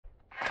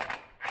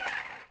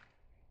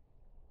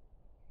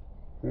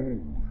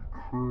Holy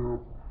crap.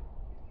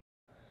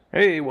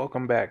 Hey,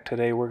 welcome back.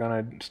 Today we're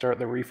going to start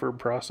the refurb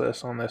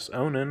process on this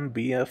Onan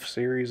BF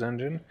series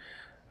engine.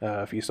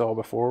 If you saw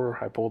before,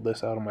 I pulled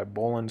this out of my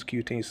Bolens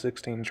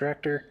QT16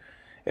 tractor.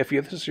 If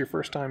this is your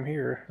first time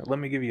here, let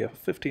me give you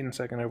a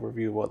 15-second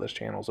overview of what this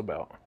channel's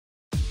about.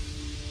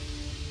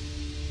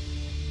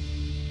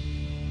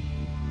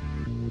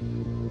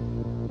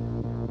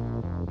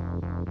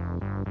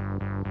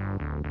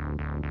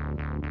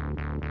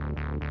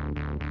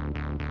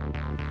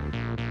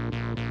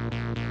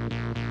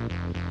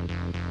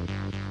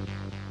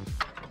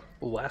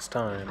 Last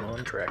time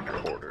on Tractor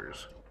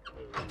Hoarders.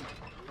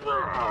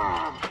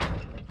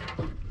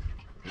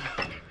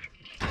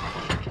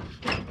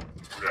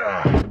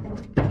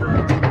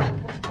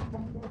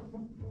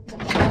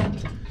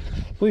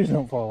 Please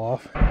don't fall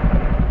off.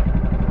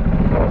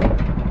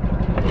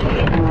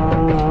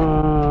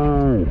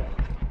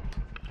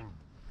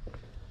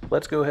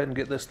 Let's go ahead and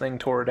get this thing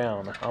tore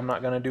down. I'm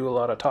not going to do a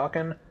lot of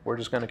talking. We're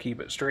just going to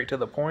keep it straight to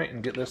the point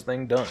and get this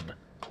thing done.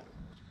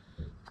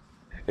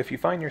 If you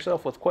find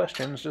yourself with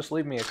questions, just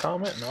leave me a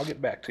comment and I'll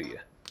get back to you.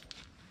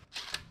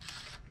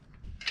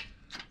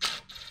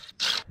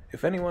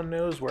 If anyone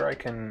knows where I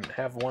can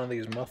have one of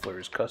these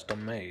mufflers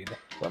custom made,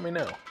 let me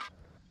know.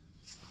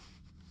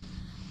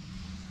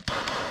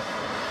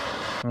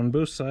 On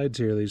both sides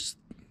here, these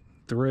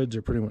threads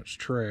are pretty much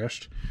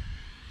trashed,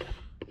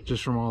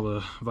 just from all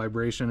the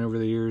vibration over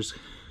the years.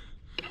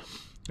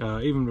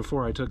 Even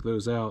before I took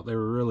those out, they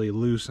were really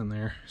loose in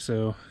there,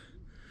 so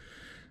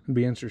it'd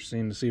be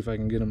interesting to see if I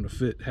can get them to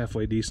fit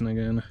halfway decent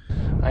again.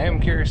 I am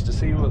curious to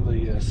see what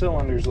the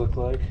cylinders look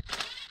like.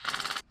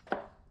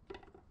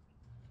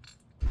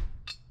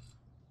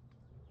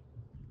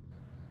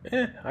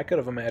 I could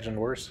have imagined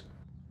worse.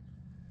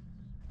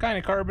 Kind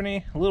of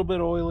carbony, a little bit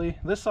oily.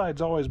 This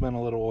side's always been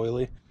a little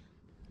oily.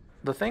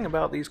 The thing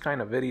about these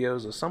kind of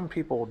videos is some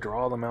people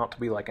draw them out to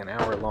be like an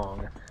hour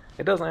long.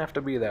 It doesn't have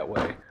to be that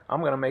way.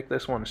 I'm going to make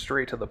this one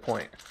straight to the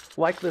point.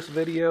 Like this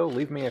video,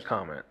 leave me a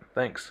comment.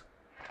 Thanks.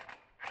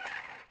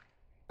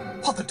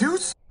 What the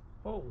deuce?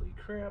 Holy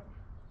crap.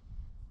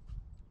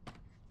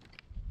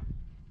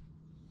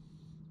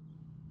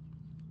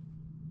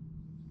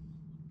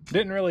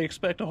 Didn't really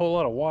expect a whole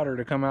lot of water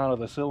to come out of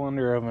the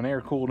cylinder of an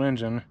air-cooled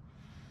engine.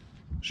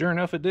 Sure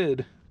enough, it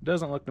did.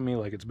 Doesn't look to me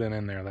like it's been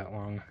in there that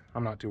long.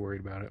 I'm not too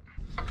worried about it.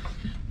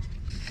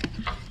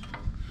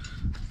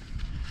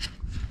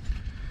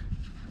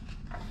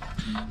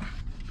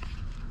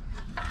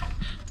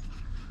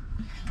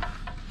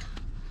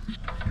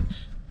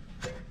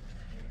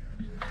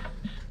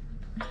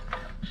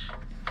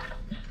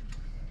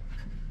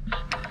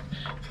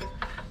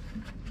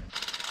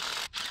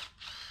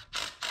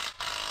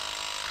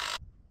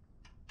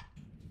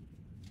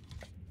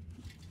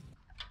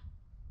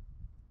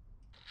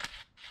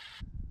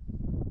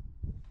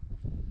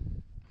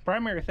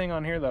 Primary thing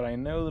on here that I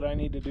know that I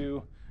need to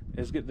do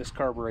is get this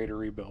carburetor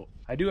rebuilt.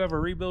 I do have a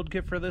rebuild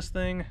kit for this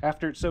thing.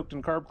 After it's soaked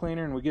in carb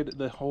cleaner and we get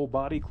the whole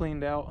body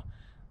cleaned out,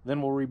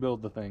 then we'll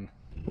rebuild the thing.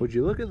 Would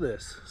you look at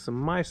this? Some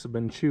mice have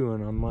been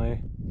chewing on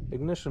my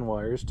ignition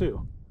wires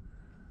too.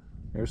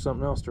 There's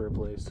something else to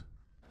replace.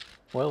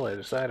 Well, I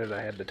decided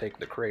I had to take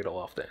the cradle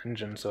off the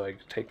engine so I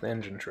could take the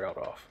engine shroud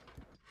off.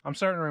 I'm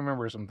starting to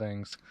remember some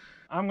things.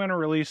 I'm going to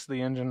release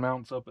the engine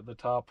mounts up at the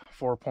top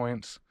 4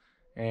 points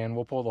and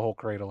we'll pull the whole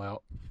cradle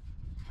out.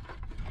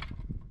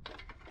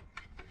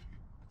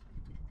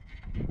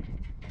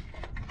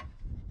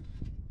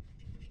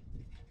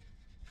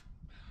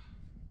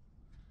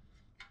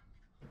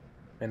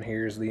 And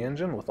here's the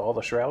engine with all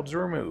the shrouds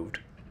removed.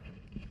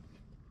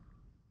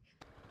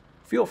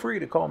 Feel free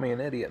to call me an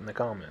idiot in the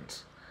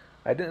comments.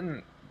 I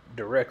didn't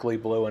directly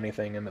blow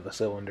anything into the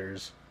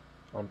cylinders,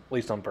 at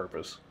least on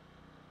purpose.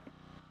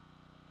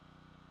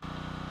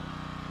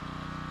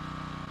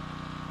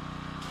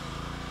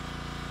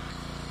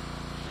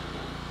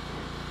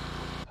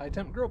 High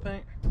temp grill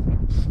paint.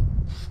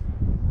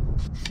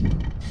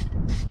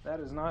 That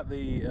is not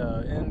the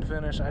end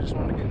finish. I just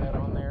want to get that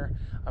on there.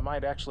 I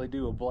might actually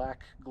do a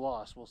black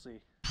gloss. We'll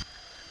see.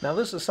 Now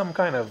this is some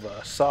kind of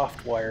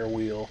soft wire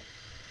wheel.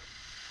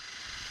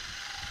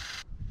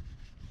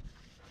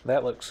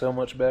 That looks so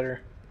much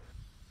better.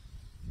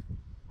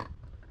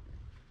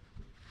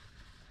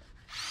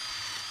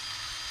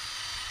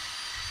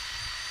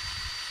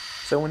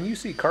 So when you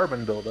see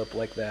carbon buildup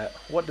like that,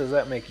 what does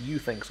that make you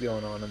think's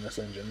going on in this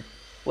engine?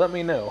 Let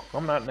me know.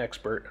 I'm not an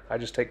expert. I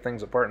just take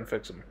things apart and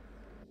fix them.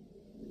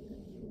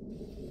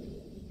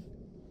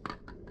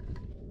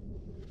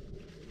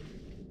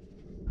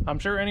 I'm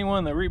sure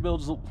anyone that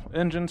rebuilds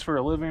engines for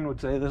a living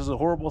would say this is a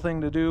horrible thing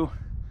to do.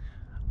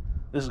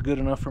 This is good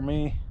enough for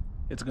me.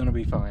 It's going to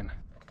be fine.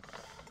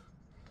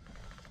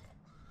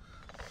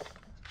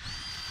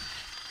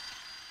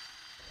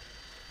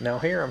 Now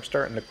here I'm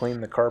starting to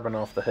clean the carbon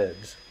off the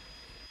heads.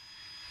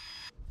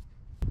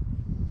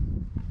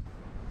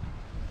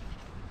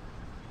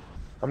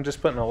 I'm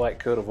just putting a light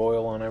coat of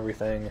oil on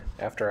everything.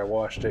 After I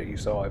washed it, you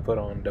saw I put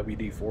on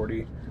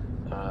WD-40.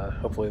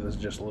 Hopefully this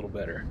is just a little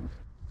better.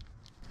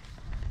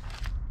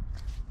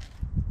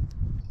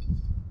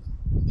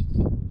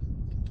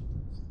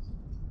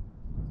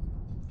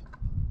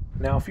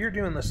 Now if you're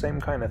doing the same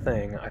kind of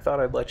thing, I thought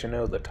I'd let you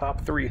know the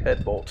top 3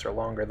 head bolts are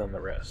longer than the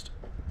rest.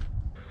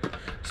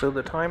 So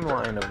the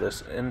timeline of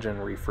this engine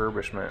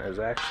refurbishment is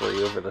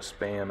actually over the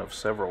span of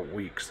several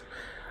weeks.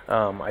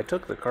 I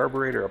took the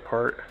carburetor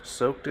apart,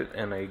 soaked it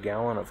in a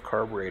gallon of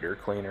carburetor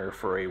cleaner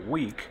for a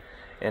week,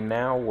 and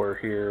now we're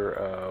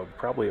here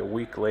probably a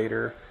week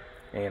later,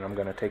 and I'm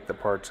going to take the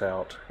parts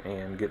out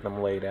and get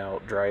them laid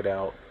out, dried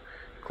out,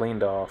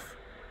 cleaned off,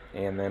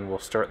 and then we'll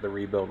start the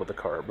rebuild of the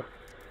carb.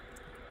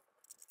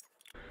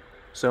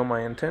 So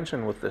my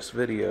intention with this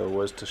video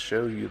was to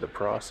show you the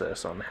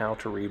process on how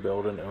to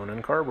rebuild an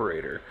Onan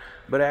carburetor,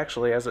 but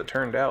actually as it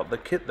turned out the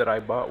kit that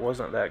I bought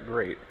wasn't that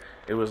great.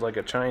 It was like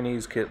a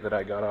Chinese kit that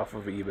I got off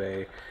of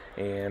eBay,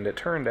 and it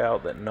turned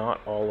out that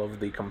not all of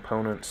the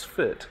components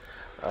fit.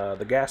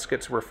 The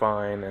gaskets were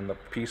fine and the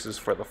pieces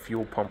for the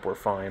fuel pump were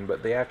fine,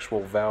 but the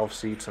actual valve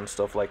seats and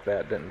stuff like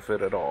that didn't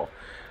fit at all.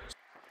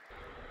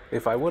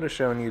 If I would have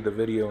shown you the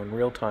video in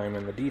real time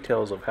and the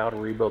details of how to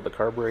rebuild the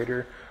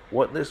carburetor,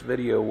 what this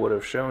video would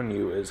have shown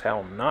you is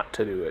how not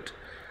to do it.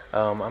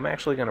 I'm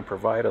actually going to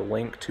provide a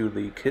link to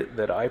the kit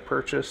that I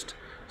purchased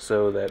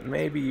so that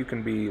maybe you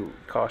can be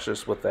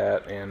cautious with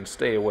that and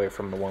stay away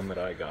from the one that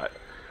I got.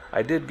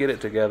 I did get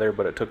it together,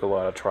 but it took a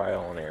lot of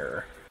trial and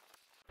error.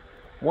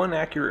 One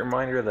accurate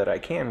reminder that I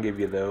can give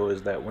you though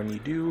is that when you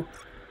do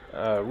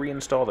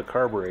reinstall the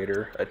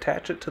carburetor,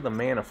 attach it to the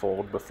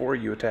manifold before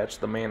you attach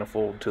the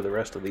manifold to the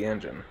rest of the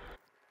engine.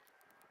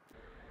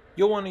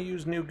 You'll want to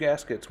use new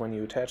gaskets when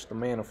you attach the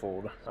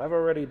manifold. I've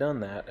already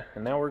done that,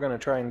 and now we're going to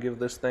try and give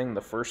this thing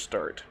the first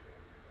start.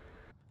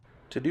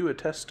 To do a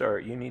test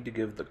start, you need to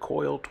give the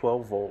coil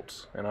 12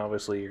 volts, and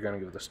obviously you're going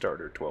to give the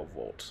starter 12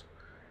 volts.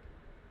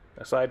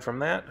 Aside from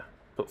that,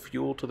 put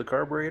fuel to the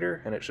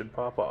carburetor and it should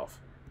pop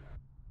off.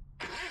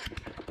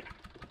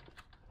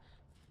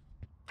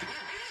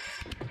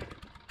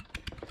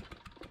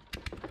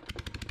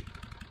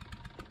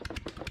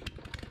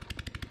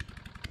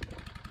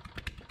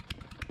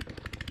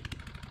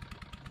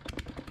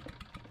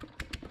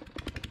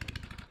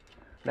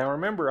 Now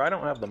remember, I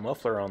don't have the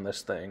muffler on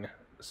this thing,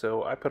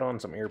 so I put on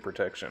some ear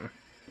protection.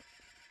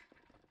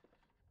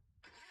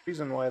 The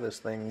reason why this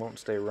thing won't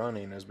stay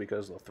running is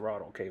because the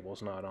throttle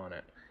cable's not on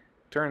it.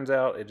 Turns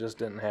out it just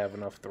didn't have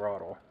enough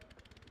throttle.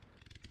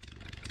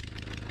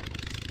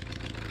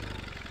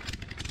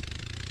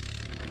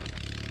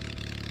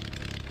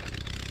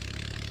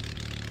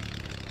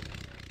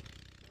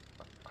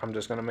 I'm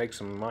just going to make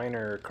some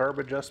minor carb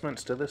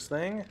adjustments to this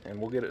thing, and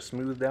we'll get it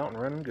smoothed out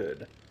and running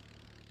good.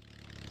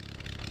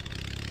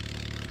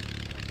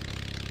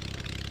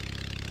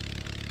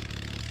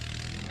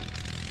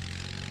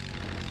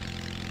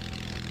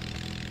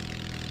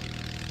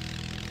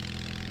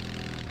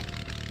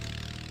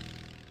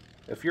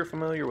 If you're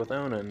familiar with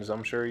Onans,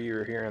 I'm sure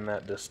you're hearing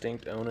that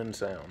distinct Onan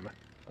sound.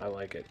 I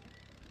like it.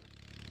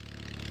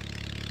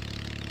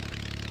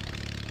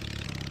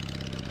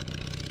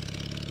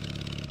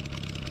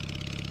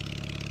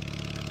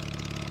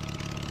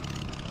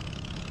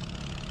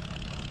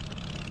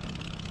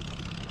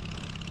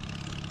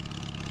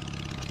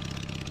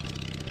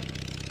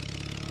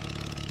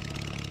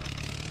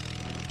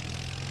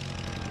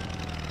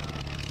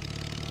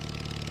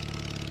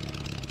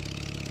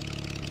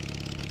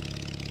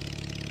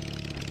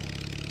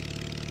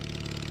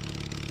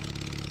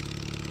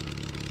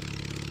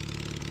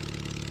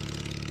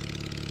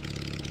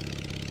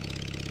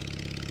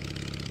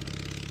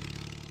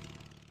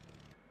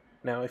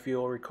 Now if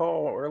you'll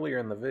recall earlier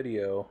in the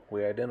video,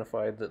 we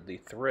identified that the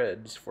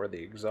threads for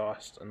the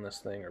exhaust in this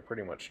thing are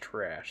pretty much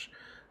trash.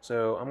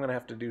 So I'm going to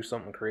have to do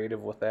something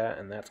creative with that,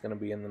 and that's going to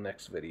be in the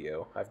next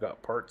video. I've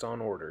got parts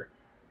on order.